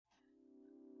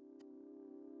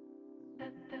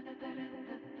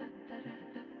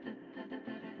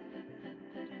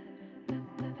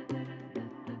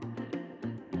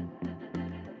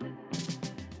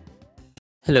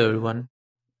Hello, everyone,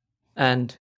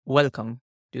 and welcome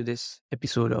to this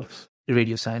episode of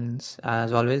Radio Silence.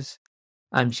 As always,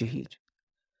 I'm Shahid.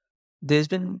 There's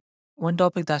been one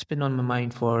topic that's been on my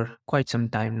mind for quite some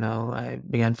time now. I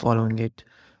began following it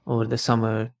over the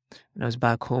summer when I was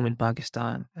back home in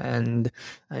Pakistan, and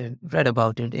I read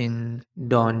about it in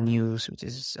Dawn News, which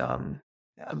is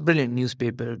a brilliant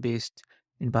newspaper based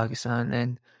in Pakistan.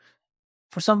 And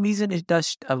for some reason, it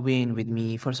touched a vein with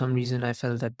me. For some reason, I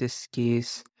felt that this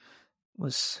case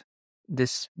was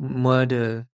this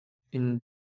murder in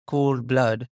cold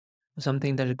blood was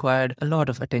something that required a lot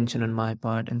of attention on my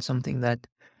part and something that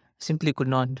simply could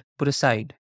not put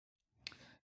aside.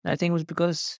 I think it was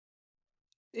because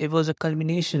it was a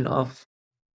culmination of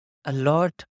a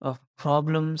lot of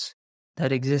problems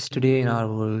that exist today in our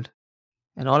world.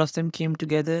 And all of them came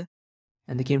together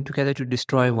and they came together to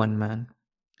destroy one man.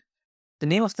 The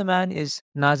name of the man is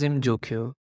Nazim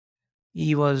Jokhio.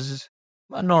 He was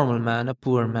a normal man, a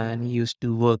poor man. He used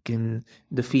to work in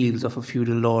the fields of a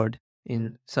feudal lord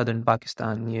in southern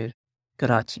Pakistan near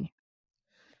Karachi.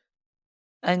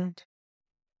 And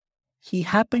he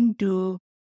happened to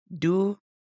do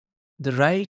the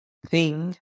right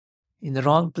thing in the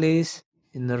wrong place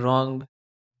in the wrong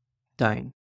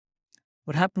time.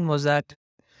 What happened was that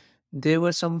there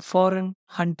were some foreign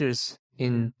hunters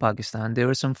in Pakistan. There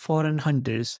were some foreign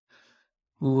hunters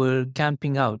who were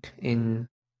camping out in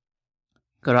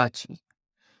Karachi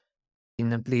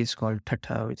in a place called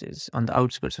Thatta, which is on the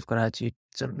outskirts of Karachi.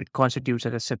 It constitutes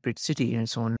like a separate city and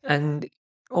so on. And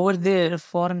over there,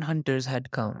 foreign hunters had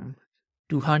come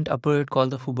to hunt a bird called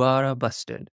the Hubara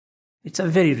bustard. It's a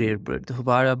very rare bird. The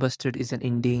Hubara bustard is an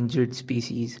endangered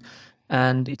species,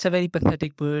 and it's a very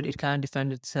pathetic bird. It can't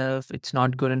defend itself. It's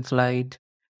not good in flight,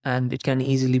 and it can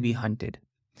easily be hunted.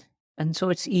 And so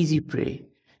it's easy prey.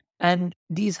 And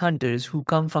these hunters who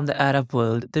come from the Arab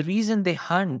world, the reason they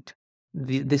hunt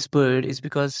this bird is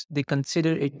because they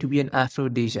consider it to be an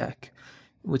aphrodisiac,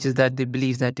 which is that they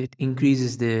believe that it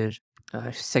increases their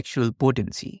sexual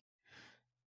potency.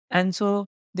 And so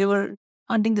they were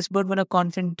hunting this bird when a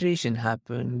concentration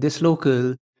happened. This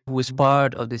local who is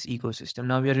part of this ecosystem.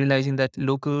 Now we are realizing that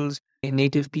locals,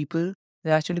 native people, they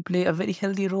actually play a very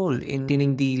healthy role in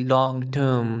maintaining the long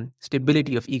term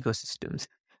stability of ecosystems.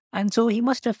 And so he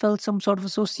must have felt some sort of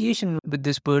association with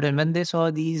this bird. And when they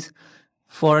saw these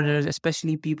foreigners,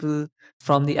 especially people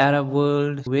from the Arab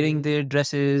world, wearing their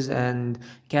dresses and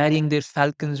carrying their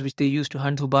falcons, which they used to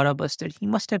hunt Hubara bustard, he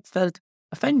must have felt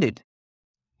offended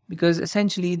because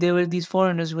essentially there were these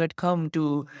foreigners who had come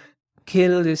to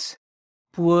kill this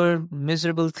poor,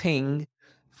 miserable thing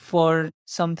for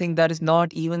something that is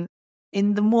not even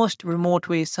in the most remote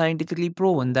way scientifically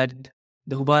proven that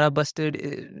the Hubara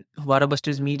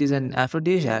bustard's meat is an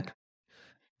aphrodisiac.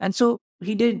 And so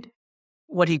he did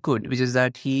what he could, which is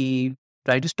that he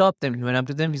tried to stop them. He went up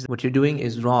to them. He said, "What you're doing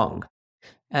is wrong."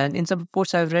 And in some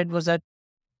reports I've read was that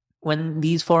when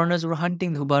these foreigners were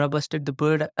hunting the Hubara bustard, the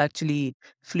bird actually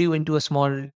flew into a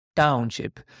small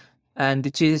township and they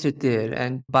chased it there.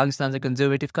 And Pakistan's a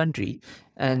conservative country.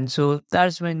 And so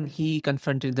that's when he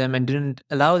confronted them and didn't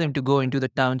allow them to go into the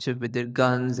township with their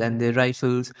guns and their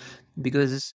rifles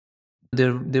because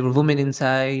there were women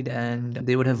inside and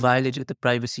they would have violated the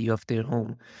privacy of their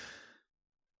home.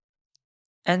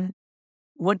 And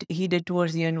what he did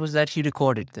towards the end was that he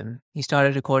recorded them. He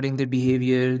started recording their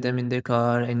behavior, them in their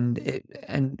car,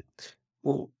 and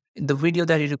the video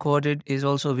that he recorded is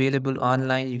also available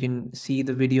online. You can see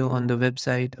the video on the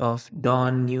website of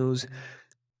Dawn News.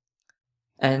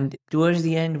 And towards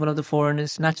the end, one of the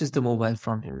foreigners snatches the mobile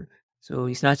from him. So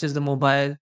he snatches the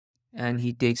mobile and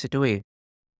he takes it away.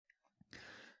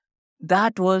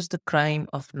 That was the crime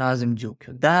of Nazim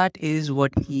Jokhio. That is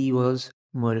what he was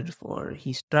murdered for.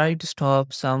 He tried to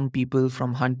stop some people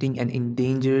from hunting an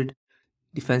endangered,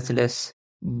 defenseless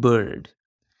bird.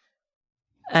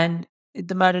 And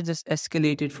the matter just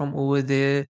escalated from over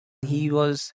there. He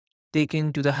was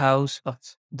taken to the house of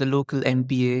the local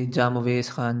MPA, Jamavez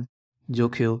Khan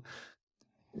Jokhio.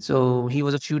 So he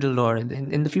was a feudal lord.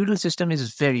 And the feudal system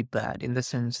is very bad in the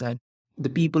sense that the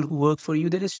people who work for you,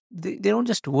 they don't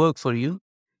just work for you.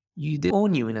 They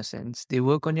own you in a sense. They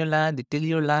work on your land, they till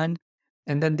your land,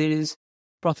 and then there is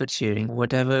profit sharing.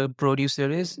 Whatever produce there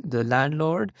is, the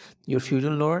landlord, your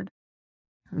feudal lord,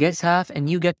 gets half and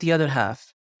you get the other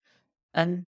half.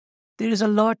 And there is a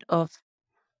lot of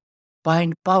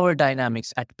power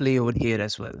dynamics at play over here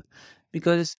as well.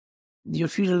 Because your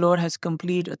feudal lord has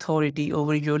complete authority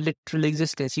over your literal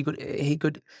existence. He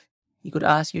could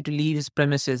ask you to leave his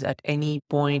premises at any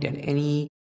point, at any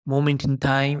moment in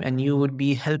time, and you would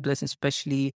be helpless,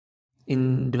 especially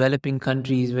in developing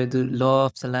countries where the law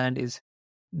of the land is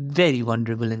very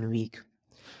vulnerable and weak.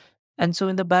 And so,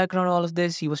 in the background of all of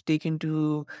this, he was taken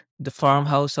to the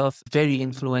farmhouse of very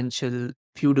influential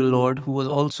feudal lord who was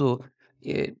also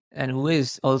and who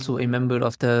is also a member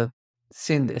of the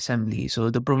Sindh Assembly, so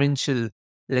the provincial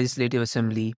legislative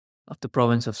assembly of the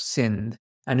province of Sindh.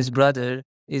 And his brother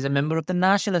is a member of the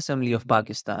National Assembly of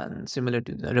Pakistan, similar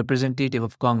to the representative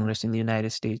of Congress in the United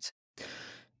States.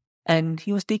 And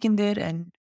he was taken there,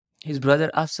 and his brother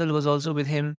Afzal was also with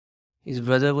him. His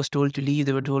brother was told to leave.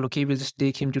 They were told, okay, we'll just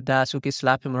take him to task. Okay,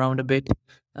 slap him around a bit,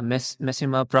 mess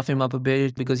him up, rough him up a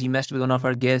bit because he messed with one of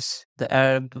our guests. The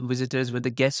Arab visitors were the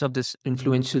guests of this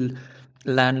influential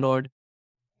landlord.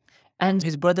 And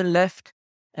his brother left.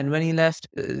 And when he left,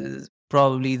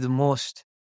 probably the most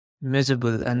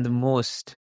miserable and the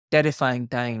most terrifying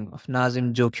time of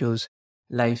Nazim Jokhio's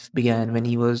life began when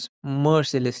he was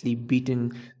mercilessly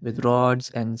beaten with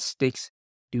rods and sticks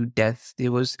to death.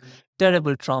 There was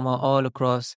terrible trauma all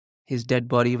across his dead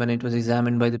body when it was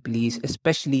examined by the police,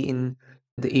 especially in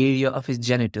the area of his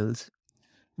genitals.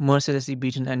 Mercilessly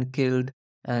beaten and killed,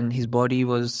 and his body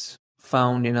was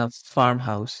found in a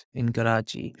farmhouse in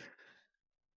Karachi.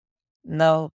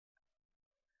 Now,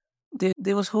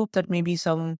 there was hope that maybe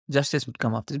some justice would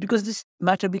come after this because this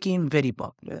matter became very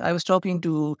popular. I was talking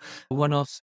to one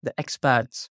of the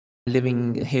expats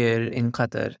living here in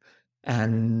Qatar,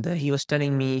 and he was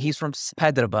telling me he's from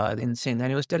Hyderabad in Sindh, and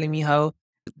he was telling me how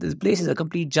this place is a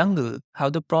complete jungle, how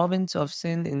the province of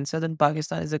Sindh in southern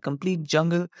Pakistan is a complete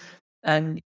jungle,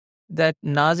 and that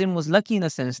Nazim was lucky in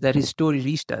a sense that his story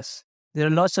reached us. There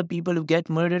are lots of people who get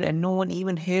murdered and no one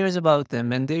even hears about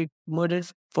them, and they're murdered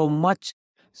for much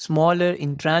smaller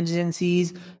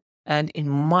intransigencies and in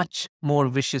much more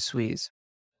vicious ways.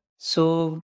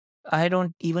 So I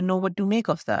don't even know what to make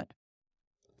of that.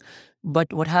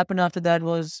 But what happened after that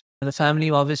was the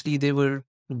family, obviously, they were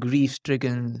grief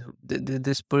stricken.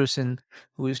 This person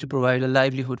who used to provide a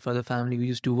livelihood for the family, who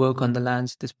used to work on the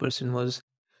lands, this person was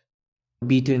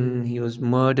beaten, he was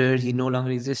murdered, he no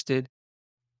longer existed.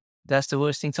 That's the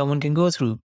worst thing someone can go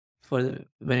through when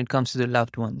it comes to their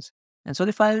loved ones. And so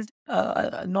they filed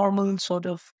a normal sort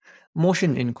of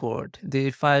motion in court.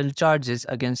 They filed charges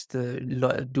against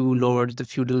the two lords, the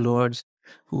feudal lords,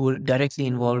 who were directly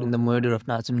involved in the murder of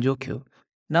Nazim Jokhio.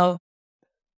 Now,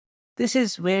 this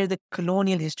is where the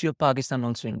colonial history of Pakistan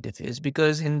also interferes,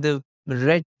 because in the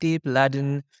red tape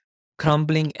laden,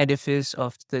 crumbling edifice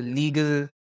of the legal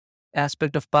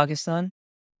aspect of Pakistan,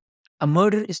 a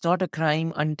murder is not a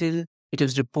crime until it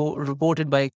is reported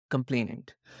by a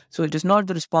complainant. So it is not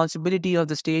the responsibility of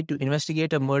the state to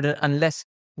investigate a murder unless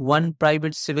one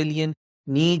private civilian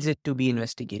needs it to be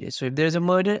investigated. So if there is a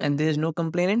murder and there is no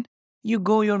complainant, you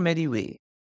go your merry way.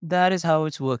 That is how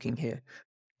it's working here.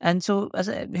 And so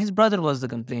his brother was the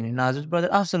complainant. Nazim's brother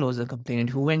Afzal was the complainant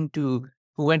who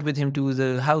went with him to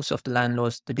the house of the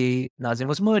landlords the day Nazim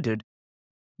was murdered.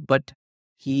 But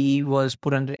he was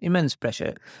put under immense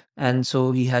pressure, and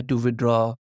so he had to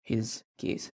withdraw his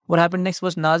case. What happened next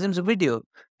was Nazim's widow.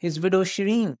 His widow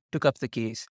Shireen took up the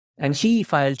case, and she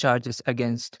filed charges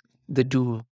against the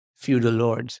two feudal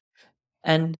lords.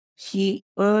 And she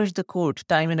urged the court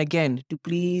time and again to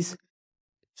please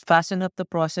fasten up the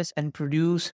process and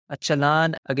produce a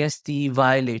challan against the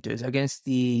violators, against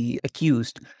the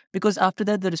accused, because after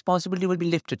that, the responsibility will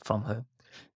be lifted from her.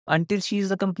 Until she is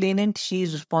the complainant, she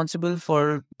is responsible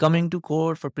for coming to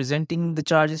court, for presenting the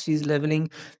charges she's leveling,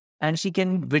 and she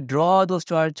can withdraw those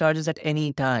charges at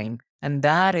any time. And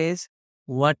that is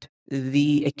what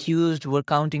the accused were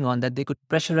counting on, that they could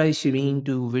pressurize Shireen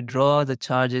to withdraw the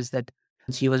charges that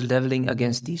she was leveling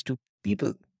against these two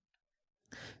people.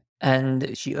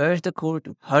 And she urged the court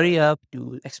to hurry up,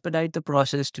 to expedite the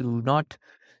process, to not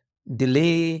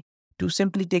delay, to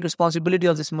simply take responsibility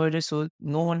of this murder so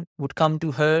no one would come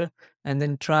to her and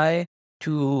then try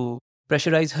to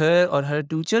pressurize her or her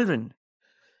two children.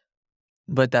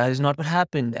 But that is not what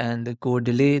happened, and the court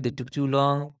delayed. It took too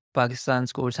long.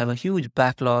 Pakistan's courts have a huge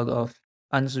backlog of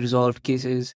unresolved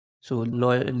cases, so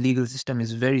legal system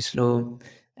is very slow,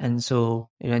 and so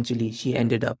eventually she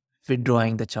ended up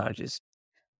withdrawing the charges.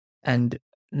 And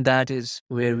that is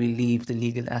where we leave the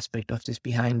legal aspect of this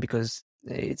behind, because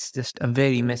it's just a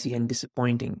very messy and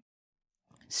disappointing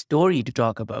story to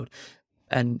talk about.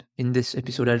 And in this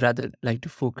episode, I'd rather like to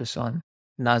focus on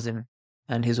Nazim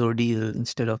and his ordeal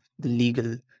instead of the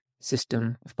legal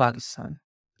system of Pakistan.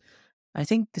 I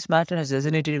think this matter has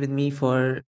resonated with me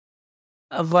for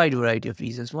a wide variety of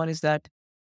reasons. One is that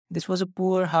this was a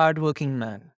poor, hard-working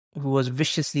man who was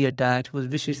viciously attacked, who was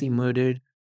viciously murdered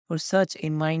for such a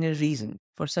minor reason,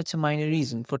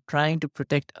 for trying to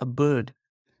protect a bird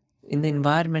in the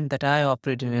environment that I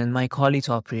operate in and my colleagues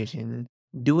operate in.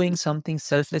 doing something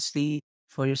selflessly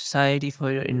for your society,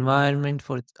 for your environment,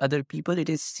 for other people, it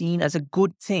is seen as a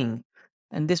good thing.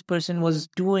 And this person was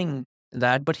doing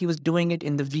that, but he was doing it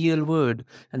in the real world.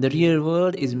 And the real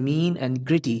world is mean and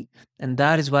gritty. And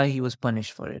that is why he was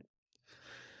punished for it.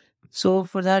 So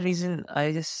for that reason,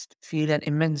 I just feel an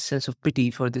immense sense of pity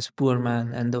for this poor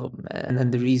man and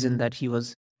the reason that he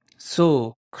was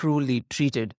so cruelly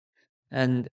treated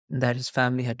and that his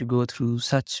family had to go through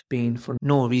such pain for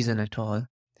no reason at all.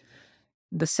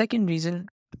 The second reason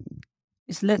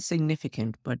is less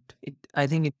significant, but I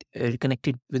think it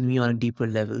connected with me on a deeper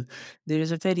level. There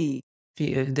is a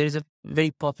there is a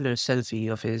very popular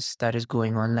selfie of his that is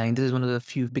going online. This is one of the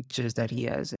few pictures that he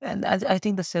has, and I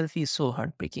think the selfie is so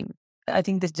heartbreaking. I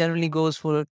think this generally goes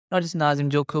for not just Nazim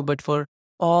Jokhio, but for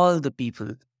all the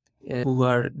people who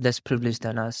are less privileged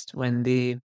than us when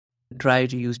they try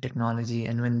to use technology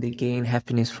and when they gain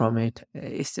happiness from it.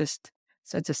 It's just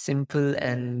such a simple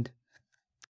and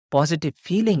positive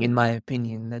feeling, in my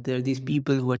opinion, that there are these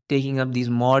people who are taking up these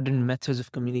modern methods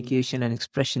of communication and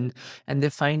expression, and they're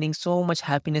finding so much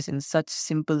happiness in such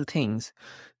simple things.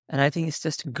 And I think it's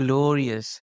just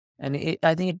glorious. And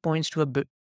I think it points to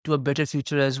to a better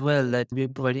future as well, that we're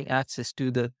providing access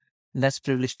to the less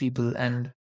privileged people.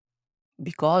 And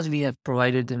because we have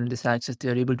provided them this access,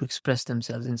 they're able to express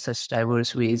themselves in such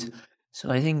diverse ways.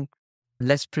 So I think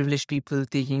less privileged people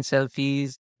taking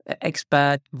selfies,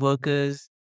 expat workers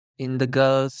in the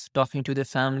Gulf talking to their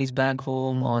families back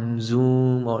home on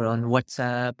Zoom or on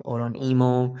WhatsApp or on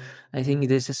emo. I think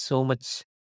there's just so much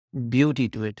beauty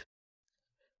to it.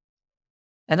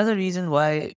 Another reason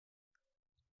why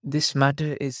this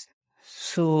matter is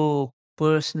so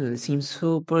personal, seems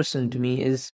so personal to me,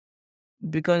 is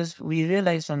because we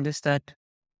realize on this that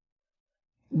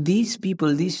these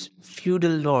people, these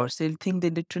feudal lords, they think they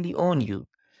literally own you.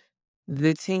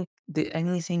 They think that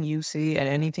anything you say and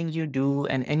anything you do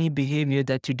and any behavior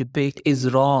that you depict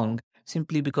is wrong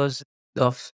simply because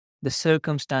of the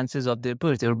circumstances of their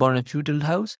birth. They were born in a feudal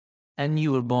house and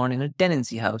you were born in a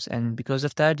tenancy house. And because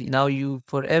of that, now you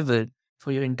forever,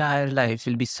 for your entire life,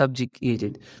 will be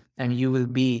subjugated and you will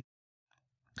be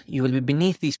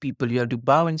beneath these people. You have to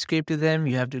bow and scrape to them.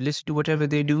 You have to listen to whatever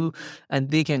they do,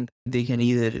 and they can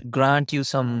either grant you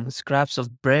some scraps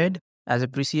of bread as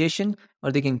appreciation,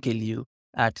 or they can kill you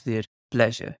at their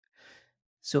pleasure.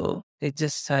 So it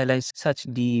just highlights such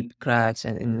deep cracks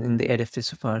in the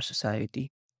edifice of our society,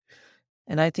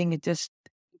 and I think it just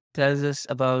tells us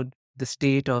about the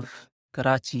state of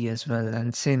Karachi as well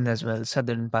and Sindh as well,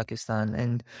 southern Pakistan,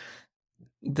 and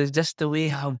there's just the way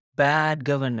how bad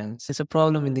governance is a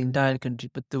problem in the entire country,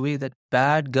 but the way that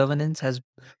bad governance has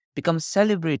become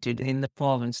celebrated in the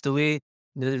province, the way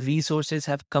the resources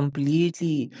have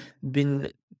completely been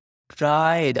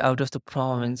pried out of the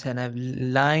province and have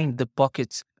lined the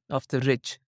pockets of the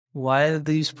rich. While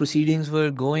these proceedings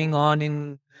were going on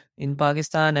in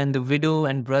Pakistan, and the widow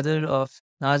and brother of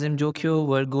Nazim Jokhio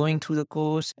were going through the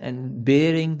course and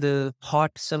bearing the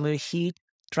hot summer heat,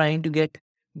 trying to get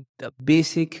the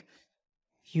basic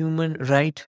human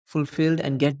right fulfilled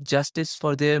and get justice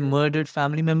for their murdered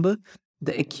family member,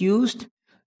 the accused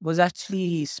was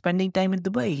actually spending time in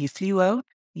Dubai. He flew out,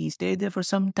 he stayed there for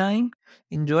some time,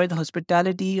 enjoyed the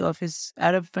hospitality of his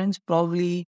Arab friends,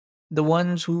 probably the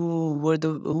ones who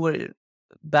were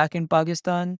back in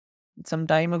Pakistan some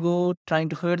time ago trying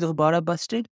to hurt the Hubara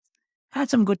busted, had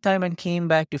some good time and came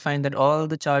back to find that all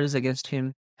the charges against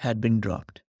him had been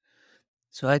dropped.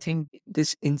 So I think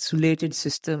this insulated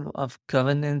system of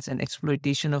governance and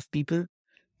exploitation of people,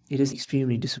 it is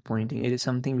extremely disappointing. It is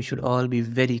something we should all be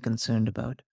very concerned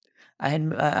about. I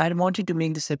had wanted to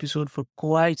make this episode for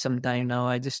quite some time now.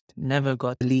 I just never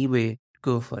got the leeway to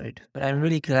go for it. But I'm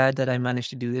really glad that I managed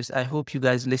to do this. I hope you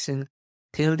guys listen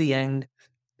till the end,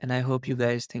 and I hope you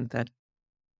guys think that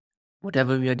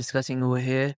whatever we are discussing over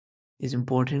here is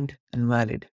important and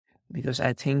valid, because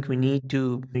I think you need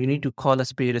to call a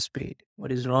spade a spade.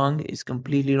 What is wrong is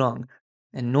completely wrong,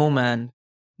 and no man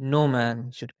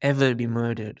should ever be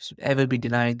murdered, should ever be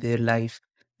denied their life,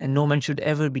 and no man should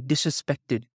ever be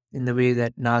disrespected in the way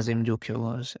that Nazim Jokhio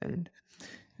was. And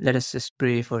let us just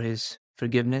pray for his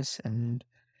forgiveness, and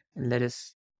let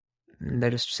us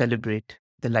celebrate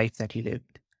the life that he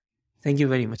lived. Thank you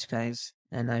very much, guys,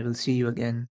 and I will see you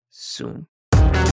again soon.